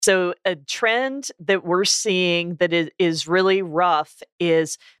So a trend that we're seeing that is really rough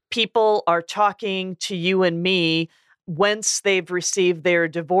is people are talking to you and me once they've received their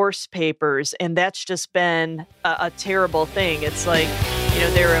divorce papers, and that's just been a terrible thing. It's like,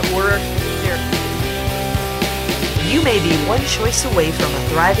 they're at work, they're You may be one choice away from a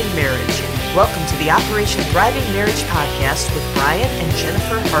thriving marriage. Welcome to the Operation Thriving Marriage podcast with Brian and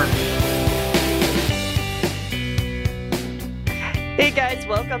Jennifer Harvey. Hey guys,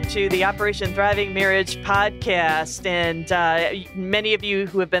 welcome to the Operation Thriving Marriage podcast. And many of you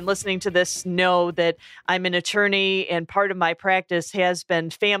who have been listening to this know that I'm an attorney, and part of my practice has been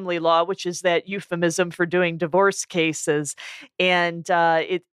family law, which is that euphemism for doing divorce cases. And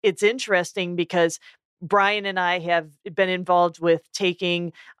it's interesting because Brian and I have been involved with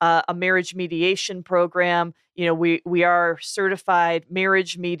taking a marriage mediation program. We are certified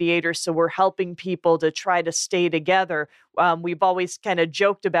marriage mediators, so we're helping people to try to stay together. We've always kind of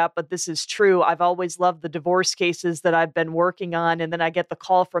joked about, but this is true. I've always loved the divorce cases that I've been working on. And then I get the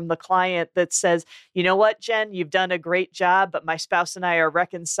call from the client that says, you know what, Jen, you've done a great job, but my spouse and I are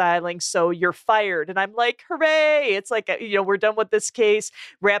reconciling, so you're fired. And I'm like, hooray. It's like, we're done with this case,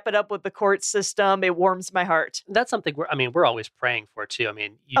 wrap it up with the court system. It warms my heart. That's something we're always praying for too. I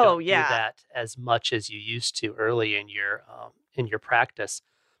mean, you don't do that as much as you used to early in your practice.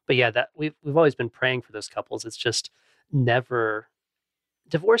 But yeah, that we've always been praying for those couples. It's just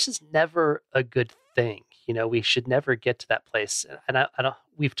divorce is never a good thing. We should never get to that place. And I don't,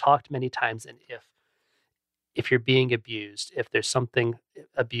 we've talked many times, and if you're being abused, if there's something,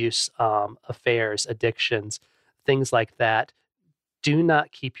 abuse, affairs, addictions, things like that, do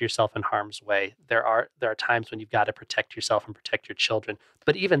not keep yourself in harm's way. There are times when you've got to protect yourself and protect your children.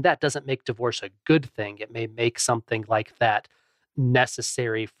 But even that doesn't make divorce a good thing. It may make something like that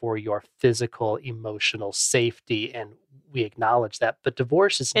necessary for your physical, emotional safety, and we acknowledge that. But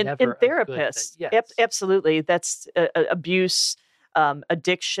divorce is never and therapists. A good thing. Yes. Absolutely. That's abuse,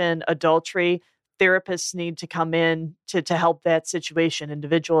 addiction, adultery. Therapists need to come in to help that situation.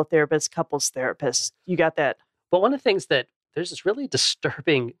 Individual therapists, couples therapists. You got that. But one of the things that there's this really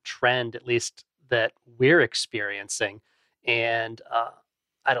disturbing trend, at least that we're experiencing, and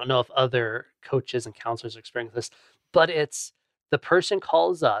I don't know if other coaches and counselors are experiencing this, but it's the person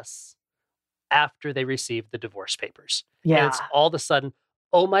calls us after they receive the divorce papers. Yeah. And it's all of a sudden,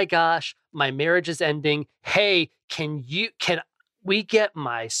 oh my gosh, my marriage is ending. Hey, can we get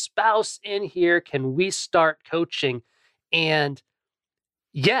my spouse in here? Can we start coaching? And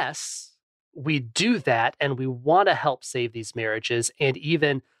yes, we do that, and we want to help save these marriages. And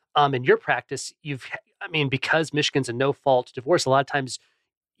even in your practice, because Michigan's a no-fault divorce, a lot of times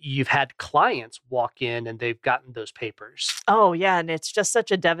you've had clients walk in and they've gotten those papers. Oh, yeah. And it's just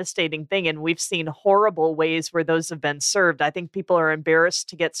such a devastating thing. And we've seen horrible ways where those have been served. I think people are embarrassed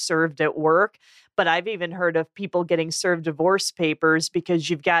to get served at work, but I've even heard of people getting served divorce papers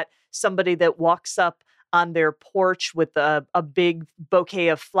because you've got somebody that walks up on their porch with a big bouquet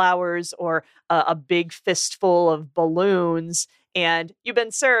of flowers or a big fistful of balloons, and you've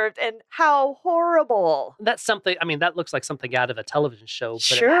been served, and how horrible. That's something, that looks like something out of a television show, but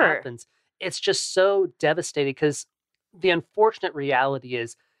Sure. It happens. It's just so devastating because the unfortunate reality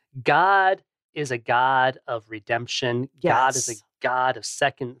is God is a God of redemption. Yes. God is a God of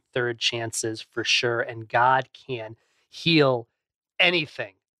second, third chances for sure, and God can heal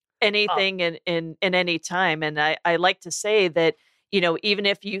anything. Anything in any time. And I like to say that, even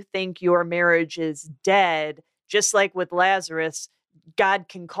if you think your marriage is dead, just like with Lazarus, God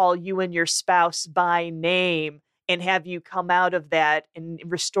can call you and your spouse by name and have you come out of that and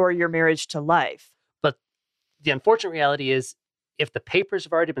restore your marriage to life. But the unfortunate reality is, if the papers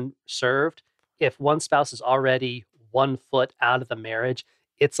have already been served, if one spouse is already 1 foot out of the marriage,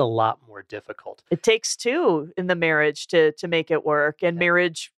 it's a lot more difficult. It takes two in the marriage to make it work. And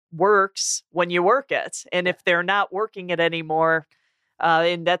marriage works when you work it. And if they're not working it anymore,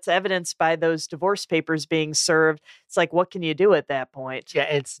 and that's evidenced by those divorce papers being served, it's like, what can you do at that point? Yeah,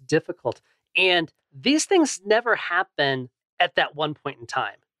 it's difficult. And these things never happen at that one point in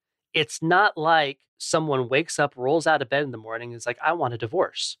time. It's not like someone wakes up, rolls out of bed in the morning, and is like, I want a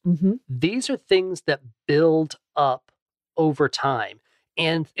divorce. Mm-hmm. These are things that build up over time.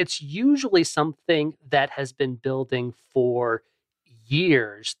 And it's usually something that has been building for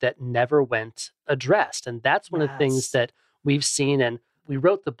years that never went addressed. And that's one of the things that we've seen. And we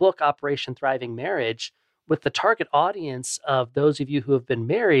wrote the book, Operation Thriving Marriage, with the target audience of those of you who have been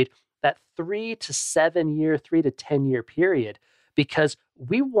married, that 3 to 7 year, 3 to 10 year period, because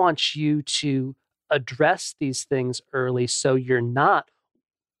we want you to address these things early so you're not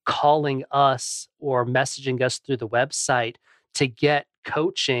calling us or messaging us through the website to get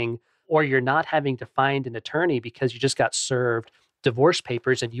coaching, or you're not having to find an attorney because you just got served divorce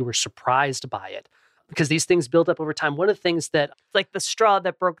papers and you were surprised by it. Because these things build up over time. One of the things that... It's like the straw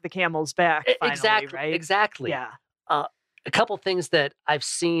that broke the camel's back, finally, exactly, right? Exactly. Yeah. A couple things that I've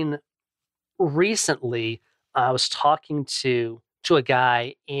seen recently, I was talking to a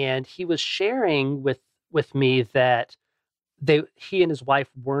guy, and he was sharing with me that he and his wife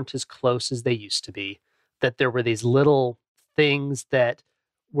weren't as close as they used to be, that there were these little things that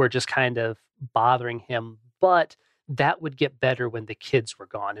were just kind of bothering him, but that would get better when the kids were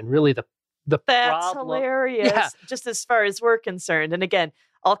gone. And really that's problem, hilarious, just as far as we're concerned. And again,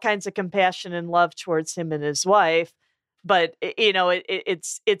 all kinds of compassion and love towards him and his wife. But,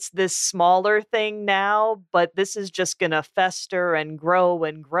 it's this smaller thing now, but this is just going to fester and grow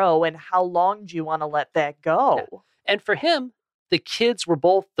and grow. And how long do you want to let that go? Yeah. And for him, the kids were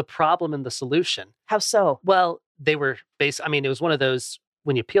both the problem and the solution. How so? Well, they were it was one of those,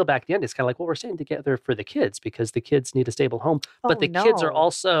 when you peel back the end, it's kind of like, well, we're staying together for the kids because the kids need a stable home. But the kids are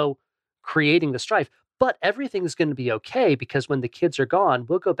also creating the strife. But everything's going to be okay because when the kids are gone,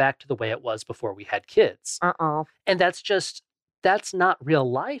 we'll go back to the way it was before we had kids. And that's not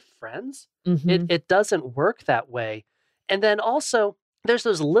real life, friends. Mm-hmm. It doesn't work that way. And then also, there's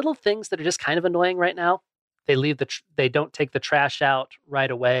those little things that are just kind of annoying right now. They don't take the trash out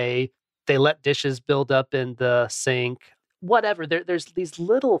right away. They let dishes build up in the sink. Whatever. There's these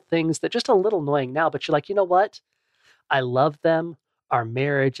little things that just a little annoying now, but you're like, you know what? I love them. Our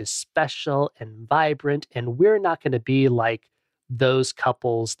marriage is special and vibrant, and we're not going to be like those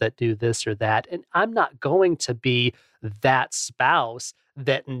couples that do this or that. And I'm not going to be that spouse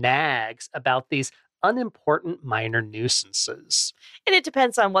that nags about these unimportant minor nuisances. And it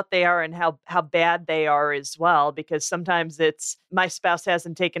depends on what they are and how bad they are as well, because sometimes it's my spouse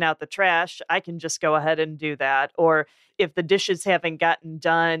hasn't taken out the trash. I can just go ahead and do that. Or if the dishes haven't gotten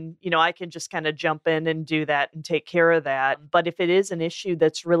done, I can just kind of jump in and do that and take care of that. But if it is an issue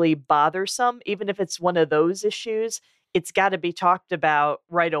that's really bothersome, even if it's one of those issues, it's got to be talked about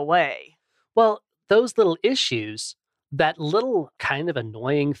right away. Well, those little issues, that little kind of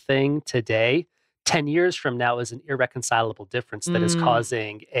annoying thing today, 10 years from now is an irreconcilable difference that is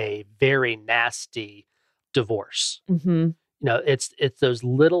causing a very nasty divorce. Mm-hmm. It's those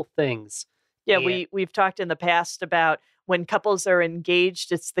little things. Yeah, we've talked in the past about when couples are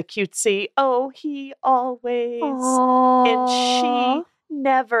engaged, it's the cutesy, oh, he always, Aww. and she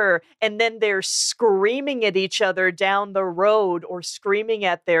never. And then they're screaming at each other down the road or screaming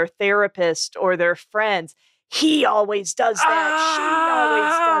at their therapist or their friends. He always does that. She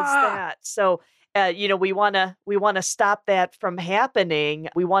always does that. So, we want to stop that from happening.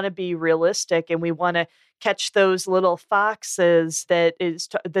 We want to be realistic, and we want to catch those little foxes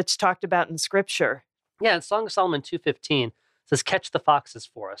that's talked about in Scripture. Yeah, in Song of Solomon 2:15 says, "Catch the foxes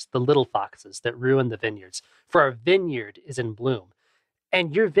for us, the little foxes that ruin the vineyards. For our vineyard is in bloom."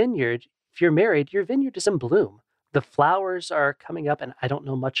 And your vineyard, if you're married, your vineyard is in bloom. The flowers are coming up, and I don't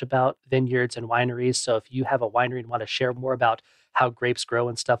know much about vineyards and wineries. So if you have a winery and want to share more about how grapes grow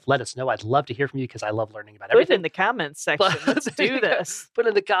and stuff, let us know. I'd love to hear from you because I love learning about everything. Put it in the comments section. Let's do this. Put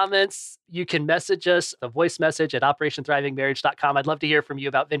in the comments. You can message us, a voice message at operationthrivingmarriage.com. I'd love to hear from you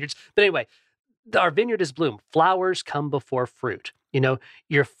about vineyards. But anyway, our vineyard is bloom. Flowers come before fruit.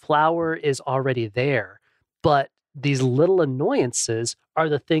 Your flower is already there, but these little annoyances are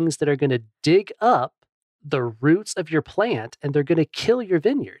the things that are going to dig up the roots of your plant, and they're going to kill your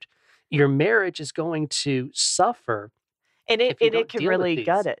vineyard. Your marriage is going to suffer. And it can really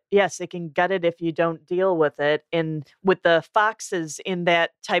gut it. Yes, it can gut it if you don't deal with it. And with the foxes in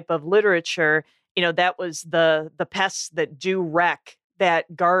that type of literature, that was the pests that do wreck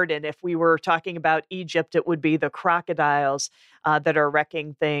that garden. If we were talking about Egypt, it would be the crocodiles that are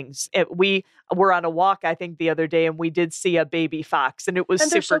wrecking things. We were on a walk, I think, the other day, and we did see a baby fox, and it was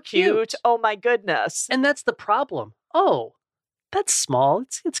super so cute. Oh my goodness. And that's the problem. Oh, that's small.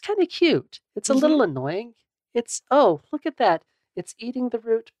 It's kind of cute. It's a little annoying. Look at that. It's eating the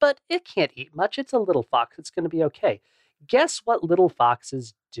root, but it can't eat much. It's a little fox. It's going to be okay. Guess what little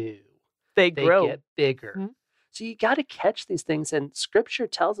foxes do? They grow. Get bigger. Mm-hmm. So you got to catch these things. And Scripture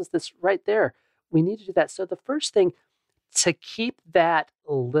tells us this right there. We need to do that. So the first thing to keep that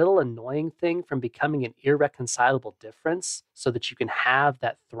little annoying thing from becoming an irreconcilable difference so that you can have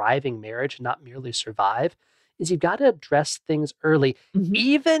that thriving marriage, not merely survive, is you've got to address things early,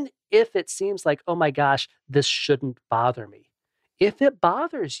 even if it seems like, oh my gosh, this shouldn't bother me. If it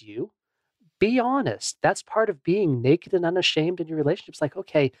bothers you, be honest. That's part of being naked and unashamed in your relationships. Like,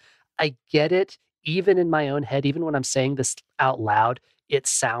 okay, I get it. Even in my own head, even when I'm saying this out loud, it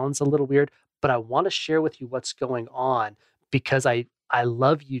sounds a little weird, but I want to share with you what's going on because I I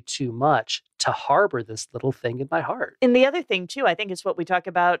love you too much to harbor this little thing in my heart. And the other thing, too, I think is what we talk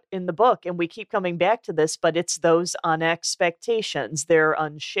about in the book, and we keep coming back to this, but it's those unexpectations. They're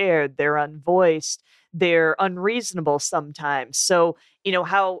unshared, they're unvoiced, they're unreasonable sometimes. So,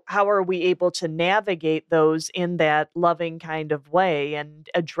 how are we able to navigate those in that loving kind of way and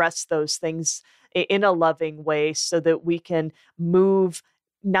address those things in a loving way so that we can move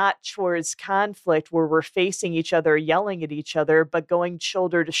not towards conflict where we're facing each other, yelling at each other, but going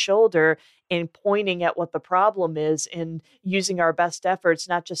shoulder to shoulder and pointing at what the problem is and using our best efforts,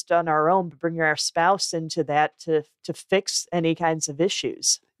 not just on our own, but bringing our spouse into that to fix any kinds of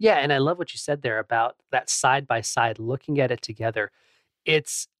issues. Yeah, and I love what you said there about that side by side, looking at it together.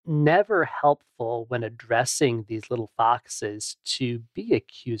 It's never helpful when addressing these little foxes to be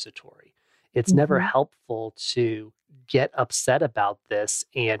accusatory. It's never helpful to get upset about this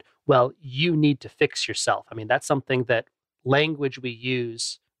and, well, you need to fix yourself. I mean, that's something that language we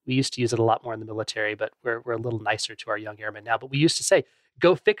use. We used to use it a lot more in the military, but we're a little nicer to our young airmen now. But we used to say,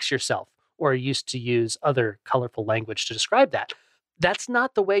 go fix yourself, or used to use other colorful language to describe that. That's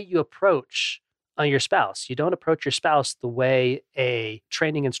not the way you approach your spouse. You don't approach your spouse the way a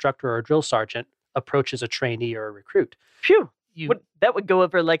training instructor or a drill sergeant approaches a trainee or a recruit. Phew. That would go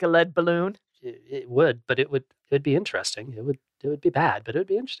over like a lead balloon. It would, but it would be interesting. It would be bad, but it would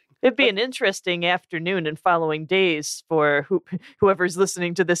be interesting. It'd be an interesting afternoon and following days for whoever's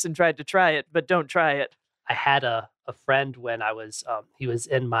listening to this and tried to try it, but don't try it. I had a friend when I was, he was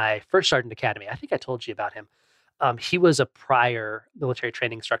in my first sergeant academy. I think I told you about him. He was a prior military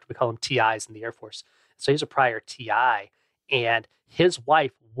training instructor. We call them TIs in the Air Force. So he's a prior TI, and his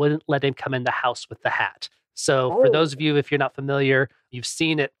wife wouldn't let him come in the house with the hat. So for those of you, if you're not familiar, you've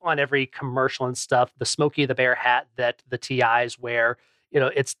seen it on every commercial and stuff, the Smokey the Bear hat that the TIs wear,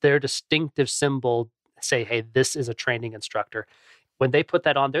 it's their distinctive symbol. Say, hey, this is a training instructor. When they put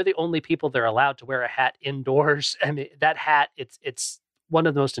that on, they're the only people they're allowed to wear a hat indoors. I mean, that hat, it's one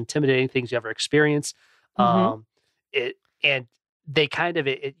of the most intimidating things you ever experience. And they kind of,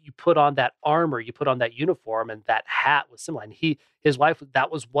 you put on that armor, you put on that uniform, and that hat was similar. And his wife,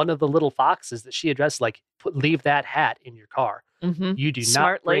 that was one of the little foxes that she addressed, like, leave that hat in your car. You do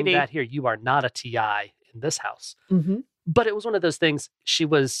Smart not bring lady. that here. You are not a TI in this house. But it was one of those things, she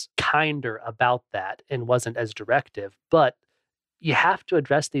was kinder about that and wasn't as directive. But you have to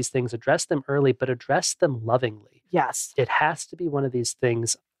address these things, address them early, but address them lovingly. Yes. It has to be one of these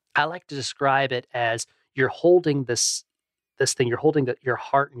things. I like to describe it as you're holding this thing, you're holding your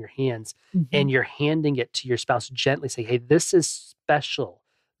heart in your hands, and you're handing it to your spouse gently. Say, hey, this is special.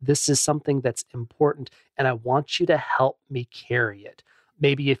 This is something that's important, and I want you to help me carry it.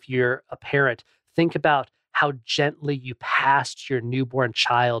 Maybe if you're a parent, think about how gently you passed your newborn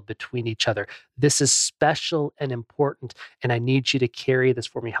child between each other. This is special and important, and I need you to carry this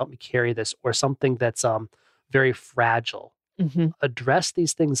for me. Help me carry this. Or something that's very fragile. Address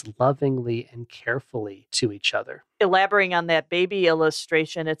these things lovingly and carefully to each other. Elaborating on that baby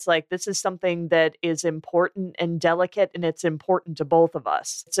illustration, it's like this is something that is important and delicate, and it's important to both of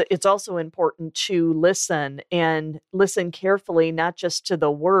us. It's also important to listen carefully, not just to the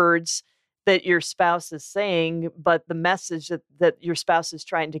words that your spouse is saying, but the message that your spouse is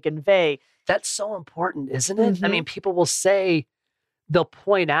trying to convey. That's so important, isn't it? I mean, people will say, they'll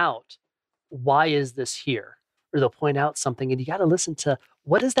point out, why is this here? Or they'll point out something, and you got to listen to,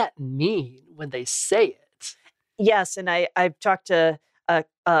 what does that mean when they say it? Yes, and I've talked to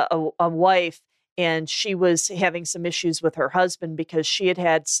a wife, and she was having some issues with her husband because she had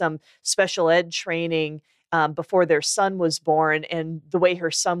had some special ed training before their son was born, and the way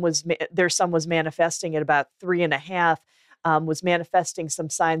their son was manifesting at about 3.5 was manifesting some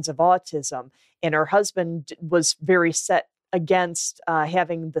signs of autism, and her husband was very set against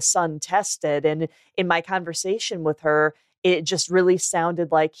having the son tested. And in my conversation with her, it just really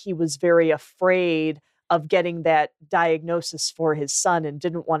sounded like he was very afraid of getting that diagnosis for his son and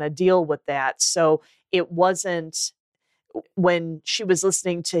didn't want to deal with that. So it wasn't, when she was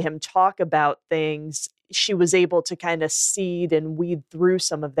listening to him talk about things, she was able to kind of seed and weed through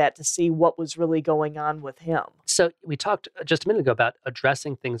some of that to see what was really going on with him. So we talked just a minute ago about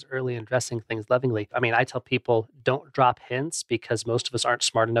addressing things early and addressing things lovingly. I mean, I tell people, don't drop hints because most of us aren't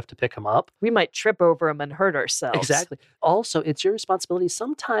smart enough to pick them up. We might trip over them and hurt ourselves. Exactly. Also, it's your responsibility.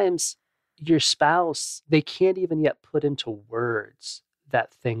 Sometimes your spouse, they can't even yet put into words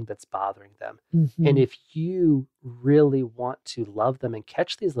that thing that's bothering them. And if you really want to love them and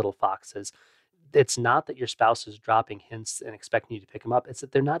catch these little foxes, it's not that your spouse is dropping hints and expecting you to pick them up. It's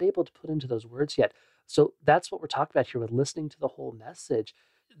that they're not able to put into those words yet. So that's what we're talking about here with listening to the whole message.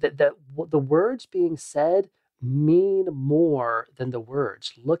 That the words being said mean more than the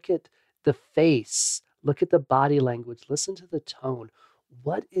words. Look at the face, look at the body language, listen to the tone.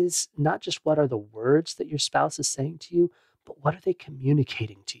 What is not just what are the words that your spouse is saying to you, but what are they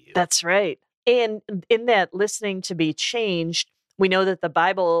communicating to you? That's right. And in that listening to be changed, we know that the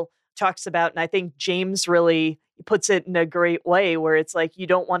Bible talks about, and I think James really puts it in a great way, where it's like you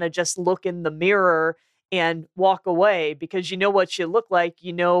don't want to just look in the mirror and walk away because you know what you look like,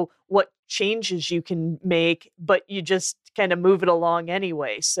 you know what changes you can make, but you just kind of move it along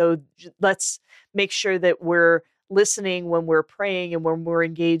anyway. So let's make sure that we're listening when we're praying and when we're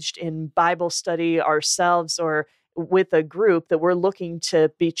engaged in Bible study ourselves or with a group, that we're looking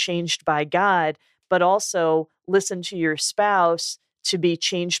to be changed by God, but also listen to your spouse to be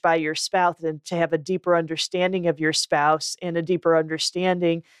changed by your spouse and to have a deeper understanding of your spouse and a deeper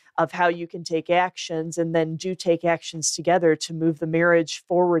understanding of how you can take actions, and then do take actions together to move the marriage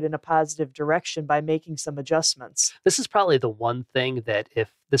forward in a positive direction by making some adjustments. This is probably the one thing that,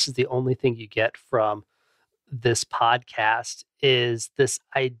 if this is the only thing you get from this podcast, is this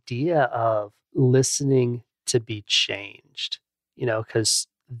idea of listening to be changed, because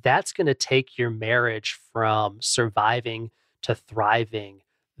that's going to take your marriage from surviving to thriving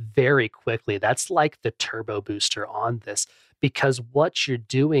very quickly. That's like the turbo booster on this, because what you're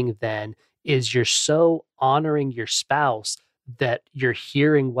doing then is you're so honoring your spouse that you're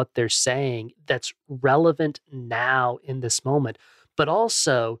hearing what they're saying that's relevant now in this moment. But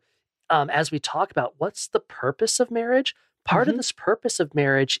also, as we talk about what's the purpose of marriage, part of this purpose of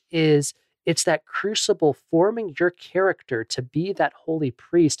marriage is it's that crucible forming your character to be that holy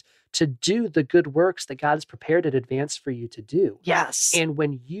priest, to do the good works that God has prepared in advance for you to do. Yes. And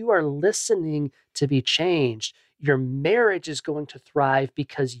when you are listening to be changed, your marriage is going to thrive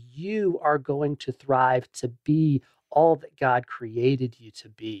because you are going to thrive to be all that God created you to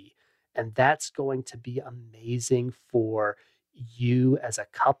be. And that's going to be amazing for you as a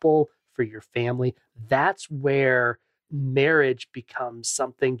couple, for your family. That's where marriage becomes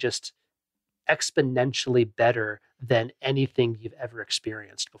something just exponentially better than anything you've ever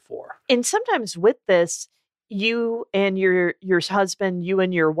experienced before. And sometimes with this, you and your husband, you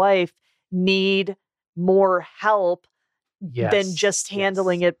and your wife need more help than just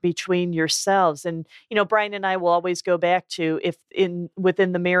handling it between yourselves. And, Brian and I will always go back to, if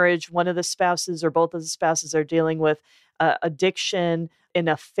within the marriage, one of the spouses or both of the spouses are dealing with addiction, an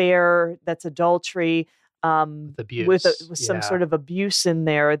affair, that's adultery, abuse. with some sort of abuse in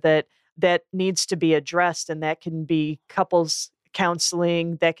there that needs to be addressed. And that can be couples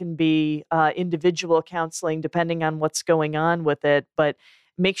counseling, that can be individual counseling, depending on what's going on with it. But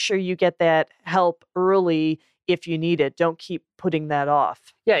make sure you get that help early if you need it. Don't keep putting that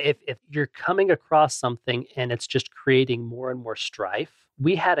off. Yeah, if you're coming across something and it's just creating more and more strife.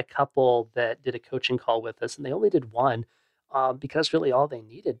 We had a couple that did a coaching call with us, and they only did one because really all they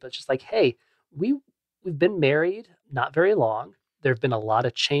needed. But just like, hey, we've been married not very long. There have been a lot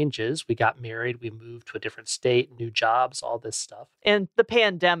of changes. We got married. We moved to a different state, new jobs, all this stuff. And the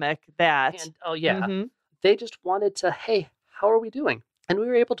pandemic, that. And, they just wanted to, hey, how are we doing? And we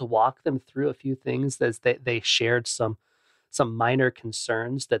were able to walk them through a few things as they shared some minor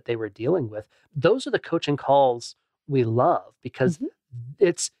concerns that they were dealing with. Those are the coaching calls we love, because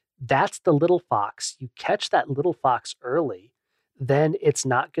that's the little fox. You catch that little fox early, then it's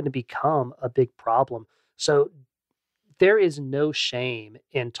not going to become a big problem. So there is no shame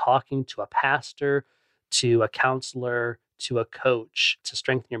in talking to a pastor, to a counselor, to a coach to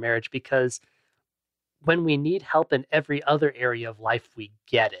strengthen your marriage, because when we need help in every other area of life, we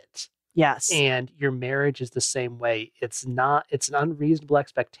get it. Yes. And your marriage is the same way. It's an unreasonable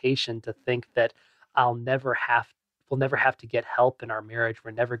expectation to think that we'll never have to get help in our marriage. We're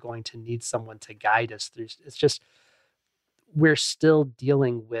never going to need someone to guide us through. It's just, we're still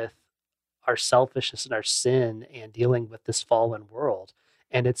dealing with our selfishness and our sin and dealing with this fallen world.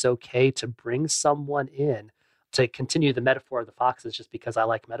 And it's okay to bring someone in. To continue the metaphor of the foxes, just because I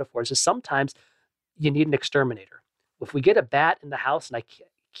like metaphors, is sometimes you need an exterminator. If we get a bat in the house and I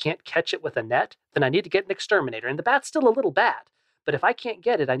can't catch it with a net, then I need to get an exterminator. And the bat's still a little bat. But if I can't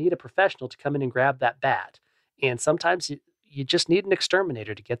get it, I need a professional to come in and grab that bat. And sometimes you just need an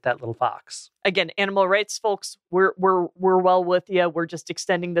exterminator to get that little fox. Again, animal rights folks, we're well with you. We're just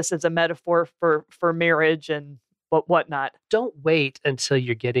extending this as a metaphor for marriage and whatnot. Don't wait until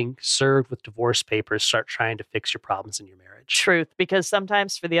you're getting served with divorce papers. Start trying to fix your problems in your marriage. Truth, because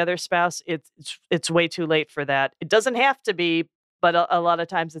sometimes for the other spouse, it's way too late for that. It doesn't have to be, but a lot of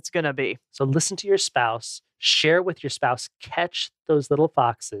times it's going to be. So listen to your spouse, share with your spouse, catch those little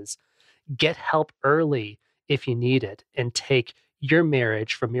foxes, get help early if you need it, and take your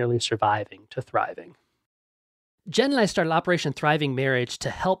marriage from merely surviving to thriving. Jen and I started Operation Thriving Marriage to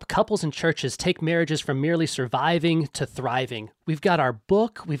help couples and churches take marriages from merely surviving to thriving. We've got our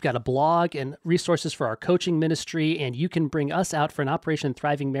book, we've got a blog and resources for our coaching ministry, and you can bring us out for an Operation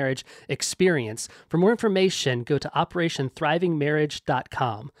Thriving Marriage experience. For more information, go to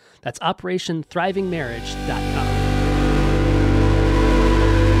operationthrivingmarriage.com. That's operationthrivingmarriage.com.